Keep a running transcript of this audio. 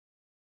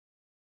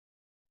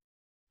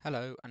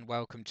Hello and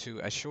welcome to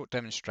a short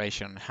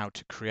demonstration on how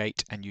to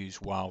create and use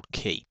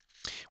WildKey.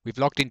 We've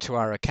logged into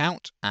our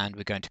account and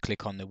we're going to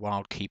click on the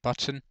WildKey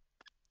button,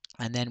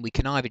 and then we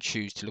can either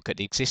choose to look at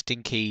the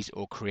existing keys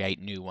or create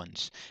new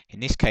ones. In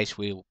this case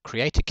we'll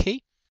create a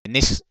key. In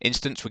this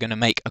instance we're going to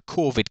make a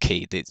corvid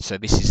key. So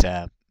this is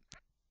the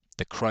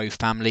crow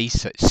family,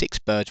 so it's 6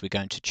 birds we're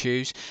going to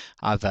choose.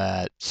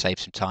 I've saved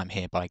some time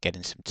here by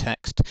getting some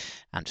text.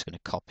 I'm just going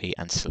to copy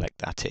and select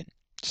that in.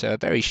 So a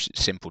very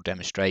simple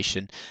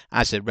demonstration.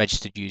 As a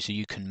registered user,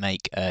 you can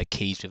make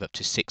keys with up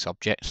to 6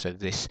 objects. So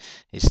this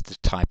is the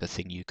type of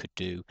thing you could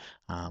do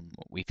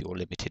with your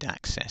limited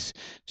access.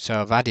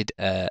 So I've added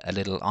a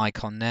little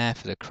icon there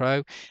for the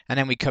crow, and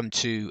then we come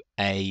to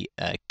a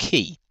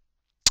key.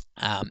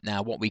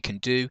 Now what we can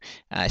do,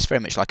 it's very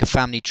much like a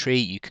family tree.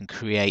 You can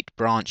create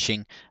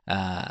branching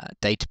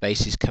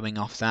databases coming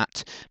off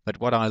that,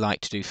 but what I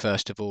like to do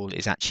first of all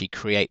is actually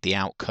create the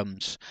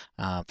outcomes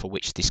for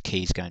which this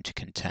key is going to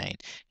contain.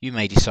 You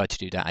may decide to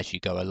do that as you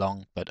go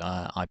along, but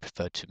I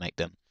prefer to make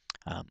them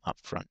up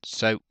front.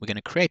 So we're going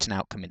to create an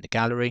outcome in the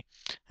gallery,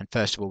 and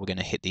first of all we're going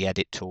to hit the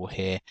edit tool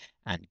here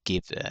and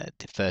give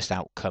the first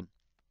outcome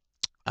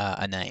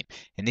a name.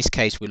 In this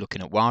case we're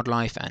looking at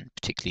wildlife and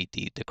particularly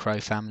the crow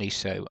family,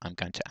 so I'm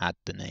going to add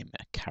the name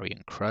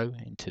carrion crow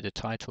into the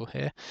title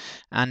here,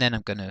 and then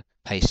I'm going to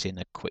paste in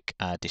a quick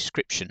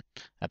description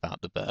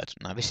about the bird.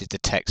 Now this is the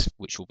text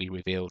which will be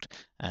revealed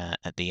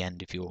at the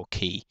end of your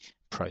key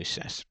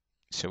process.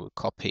 So we'll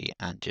copy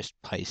and just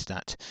paste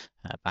that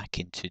back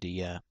into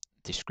the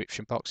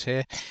description box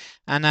here,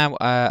 and now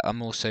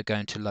I'm also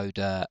going to load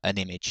an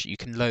image. You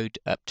can load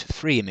up to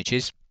 3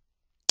 images,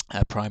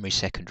 primary,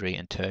 secondary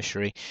and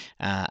tertiary,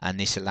 and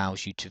this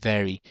allows you to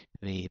vary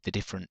the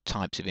different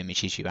types of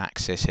images you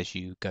access as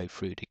you go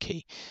through the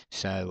key.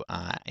 So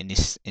in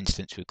this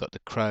instance we've got the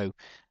crow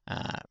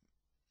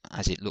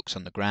as it looks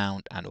on the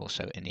ground and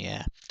also in the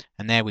air,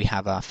 and there we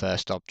have our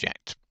first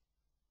object.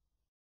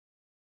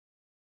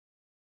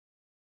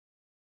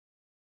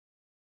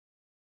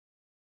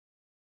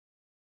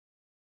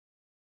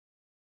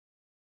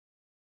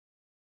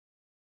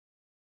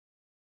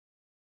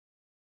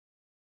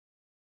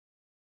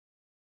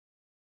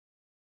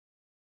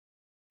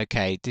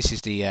 Okay, this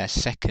is the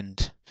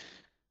second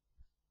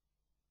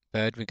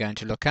bird we're going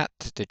to look at,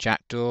 the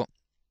jackdaw.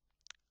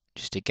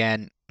 Just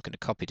again, I'm going to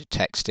copy the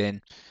text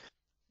in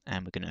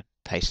and we're going to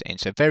paste it in.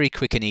 So very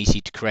quick and easy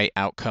to create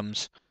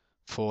outcomes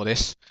for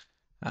this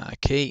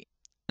key.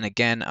 And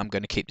again, I'm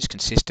going to keep this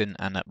consistent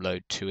and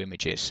upload 2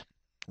 images,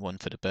 one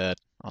for the bird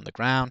on the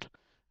ground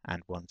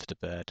and one for the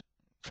bird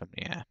from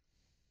the air.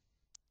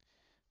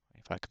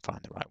 If I can find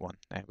the right one,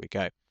 there we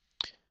go.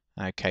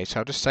 Okay, so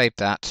I'll just save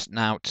that.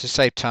 Now to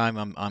save time,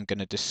 I'm going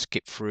to just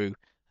skip through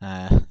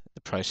the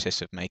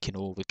process of making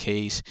all the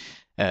keys,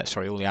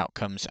 all the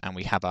outcomes, and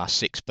we have our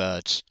 6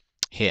 birds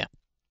here.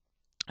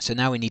 So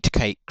now we need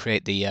to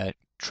create the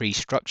tree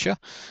structure,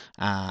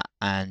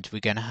 and we're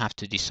going to have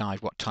to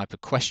decide what type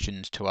of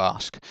questions to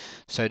ask.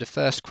 So the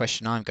first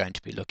question I'm going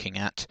to be looking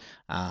at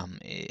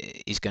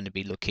is going to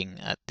be looking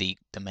at the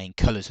main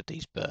colors of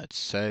these birds.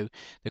 So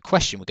the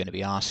question we're going to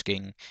be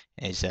asking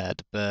is the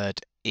bird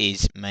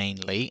is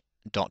mainly ...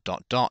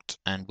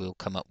 and we'll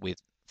come up with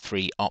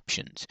 3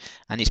 options.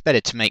 And it's better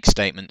to make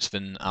statements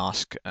than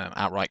ask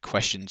outright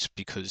questions,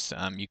 because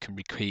you can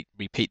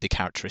repeat the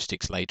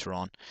characteristics later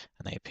on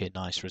and they appear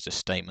nicer as a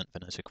statement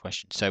than as a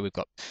question. So we've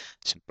got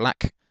some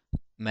black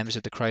members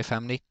of the crow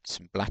family,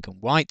 some black and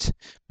white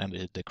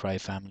members of the crow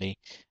family,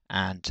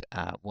 and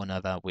one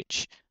other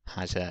which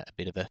has a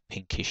bit of a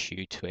pinkish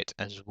hue to it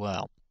as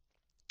well.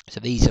 So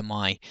these are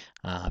my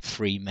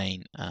 3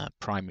 main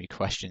primary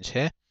questions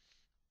here.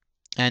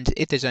 And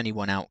if there's only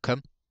one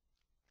outcome,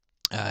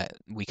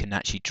 we can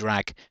actually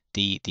drag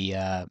the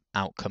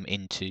outcome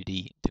into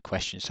the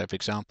question. So for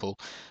example,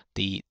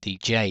 the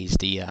jay is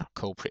the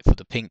culprit for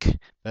the pink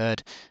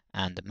bird,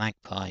 and the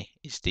magpie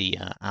is the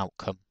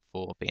outcome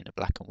for being a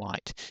black and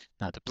white.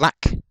 Now the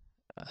black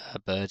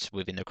birds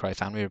within the crow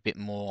family are a bit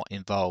more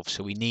involved,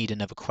 so we need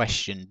another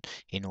question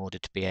in order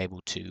to be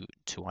able to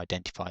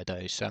identify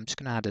those. So I'm just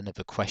going to add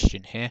another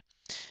question here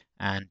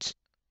and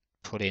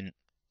put in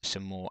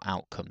some more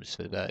outcomes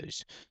for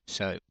those.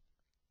 So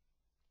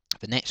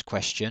the next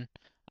question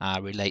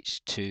relates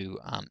to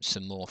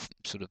some more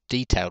sort of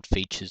detailed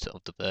features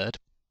of the bird,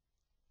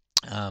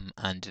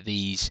 and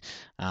these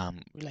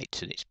relate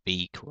to its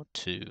beak or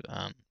to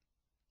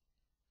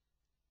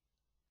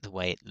the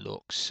way it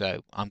looks. So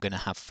I'm going to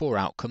have 4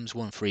 outcomes,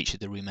 one for each of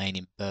the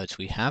remaining birds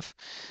we have.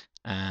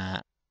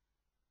 Let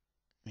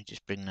me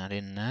just bring that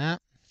in there.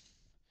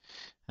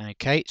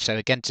 Okay, so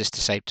again, just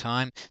to save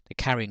time, the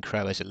carrion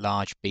crow has a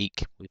large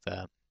beak with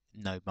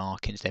no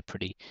markings. They're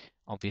pretty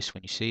obvious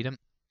when you see them.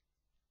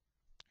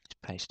 Let's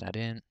paste that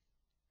in.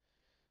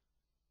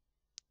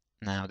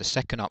 Now the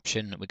second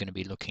option that we're going to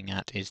be looking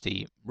at is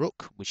the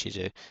rook, which is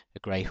a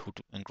grey hood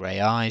and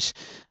grey eyes.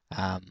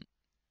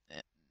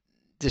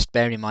 Just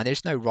bear in mind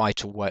there's no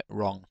right or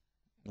wrong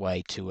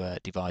way to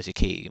devise a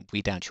key. It'll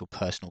be down to your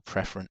personal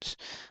preference.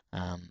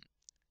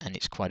 and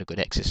it's quite a good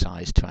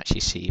exercise to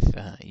actually see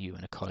if you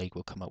and a colleague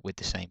will come up with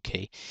the same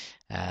key.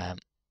 I'll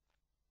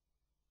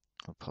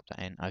pop that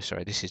in. Oh,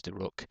 sorry, this is the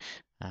rook.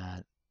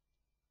 And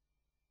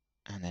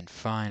then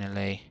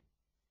finally,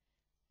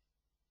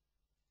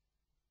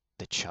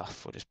 the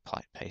chuff. We'll just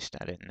paste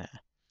that in there.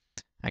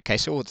 Okay,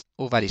 so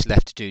all that is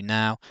left to do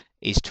now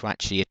is to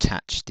actually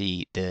attach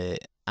the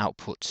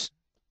outputs,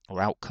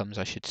 or outcomes,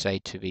 I should say,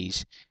 to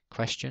these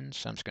questions.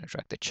 So I'm just going to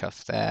drag the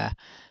chuff there.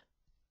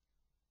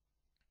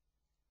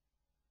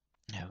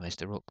 Now, where's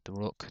the rook? The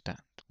rook,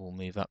 that will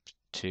move up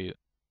to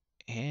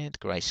here. The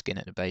grey skin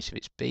at the base of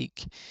its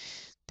beak.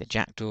 The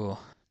jackdaw,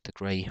 the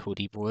grey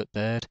hoodie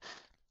bird.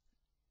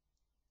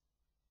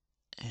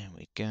 There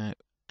we go.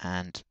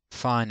 And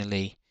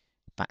finally,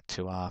 back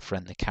to our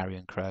friend the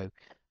carrion crow.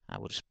 I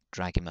will just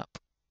drag him up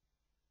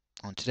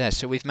onto there.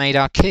 So we've made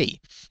our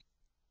key.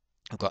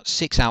 We've got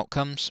 6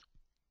 outcomes,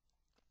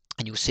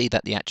 and you'll see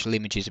that the actual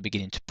images are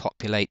beginning to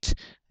populate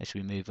as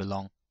we move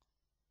along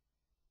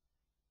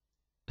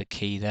the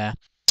key there.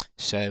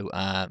 So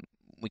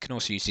we can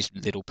also use this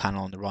little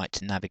panel on the right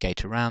to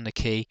navigate around the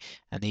key,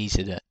 and these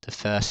are the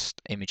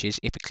first images.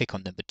 If we click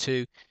on number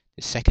 2,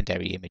 the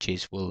secondary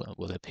images will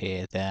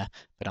appear there,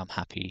 but I'm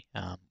happy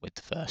with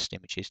the first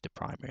images, the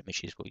primary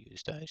images. We'll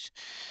use those.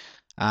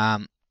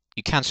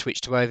 You can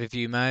switch to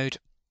overview mode.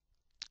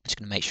 I'm just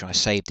going to make sure I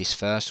save this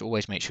first.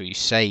 Always make sure you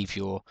save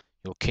your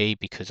key,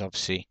 because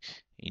obviously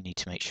you need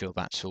to make sure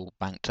that's all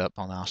banked up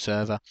on our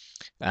server.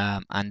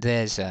 And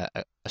there's a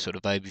sort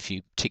of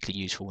overview,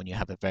 particularly useful when you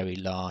have a very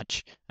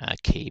large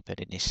key, but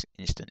in this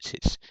instance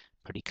it's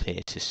pretty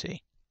clear to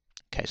see.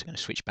 Okay, so I'm going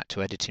to switch back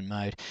to editing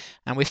mode,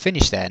 and we're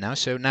finished there now.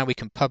 So now we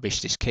can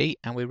publish this key,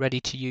 and we're ready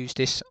to use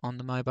this on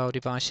the mobile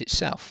device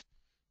itself.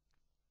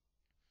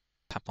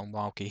 Tap on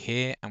WildKey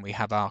here, and we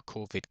have our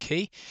core vid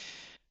key.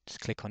 Just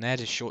click on there,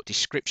 there's a short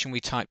description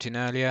we typed in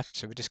earlier.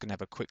 So we're just going to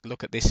have a quick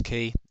look at this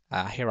key.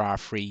 Here are our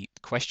 3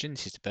 questions.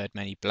 This is the bird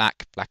many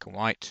black, black and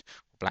white,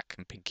 or black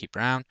and pinky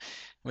brown.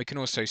 And we can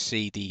also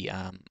see the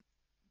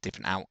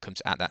different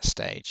outcomes at that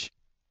stage.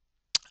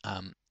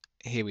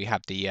 Here we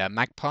have the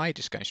magpie,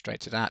 just going straight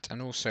to that.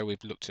 And also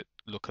we've looked at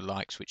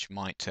lookalikes, which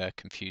might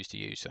confuse the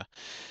user.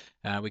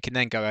 We can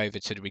then go over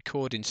to the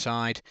recording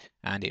side,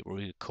 and it will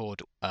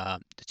record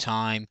the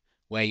time,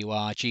 where you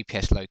are,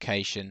 GPS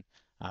location,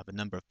 the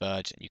number of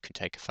birds, and you can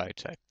take a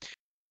photo.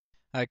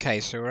 Okay,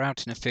 so we're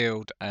out in the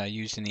field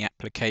using the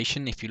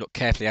application. If you look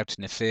carefully out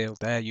in the field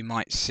there, you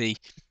might see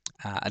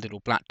a little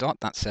black dot.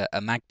 That's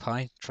a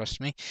magpie, trust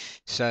me.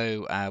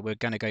 So we're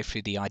going to go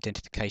through the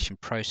identification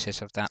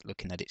process of that,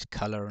 looking at its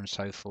color and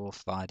so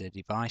forth via the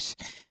device.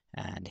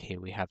 And here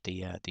we have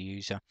the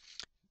user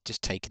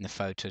just taking the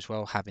photo as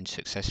well, having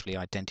successfully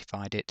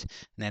identified it, and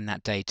then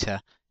that data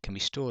can be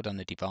stored on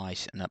the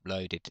device and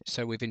uploaded.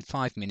 So within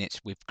 5 minutes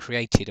we've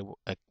created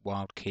a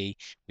WildKey,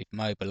 we've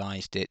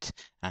mobilized it,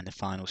 and the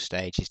final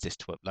stage is just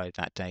to upload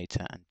that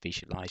data and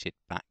visualize it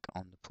back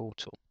on the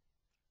portal.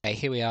 Okay,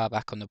 here we are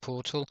back on the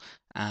portal.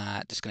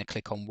 Just going to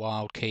click on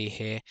WildKey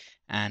here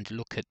and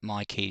look at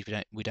my keys.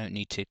 We don't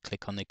need to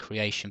click on the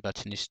creation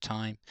button this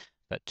time,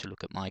 but to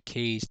look at my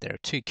keys. There are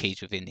 2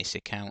 keys within this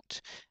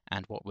account,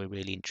 and what we're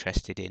really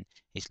interested in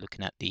is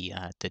looking at the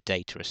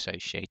data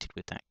associated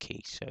with that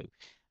key. So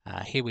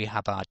here we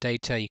have our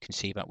data. You can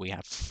see that we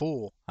have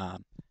 4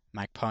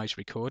 magpies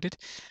recorded,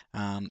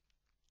 and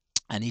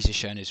these are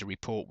shown as a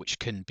report which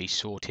can be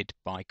sorted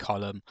by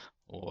column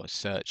or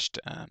searched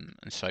and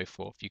so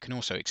forth. You can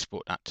also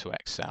export that to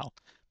Excel,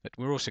 but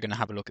we're also going to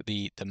have a look at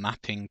the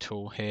mapping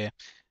tool here,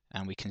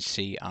 and we can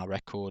see our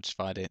records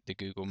via the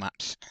Google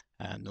Maps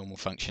normal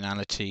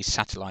functionality,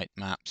 satellite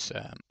maps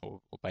or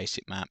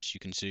basic maps. You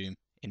can zoom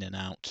in and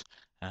out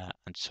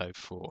and so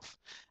forth.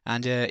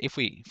 And if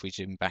we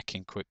zoom back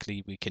in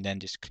quickly, we can then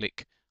just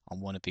click on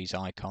one of these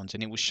icons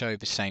and it will show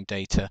the same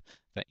data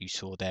that you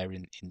saw there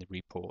in the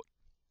report.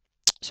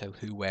 So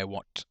who, where,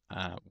 what,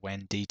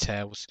 when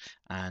details,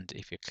 and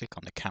if you click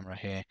on the camera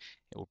here,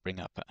 it will bring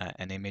up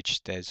an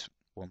image. There's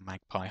one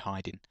magpie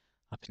hiding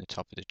up in the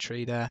top of the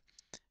tree there,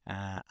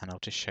 and I'll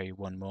just show you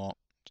one more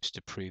just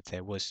to prove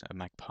there was a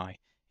magpie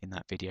in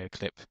that video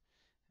clip.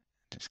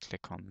 Just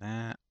click on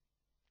there,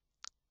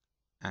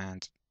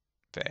 and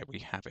there we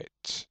have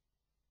it.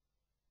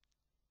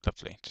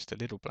 Lovely, just a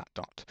little black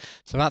dot.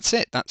 So that's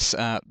it. That's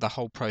the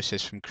whole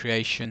process from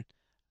creation,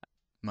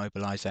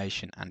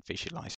 mobilization, and visualization.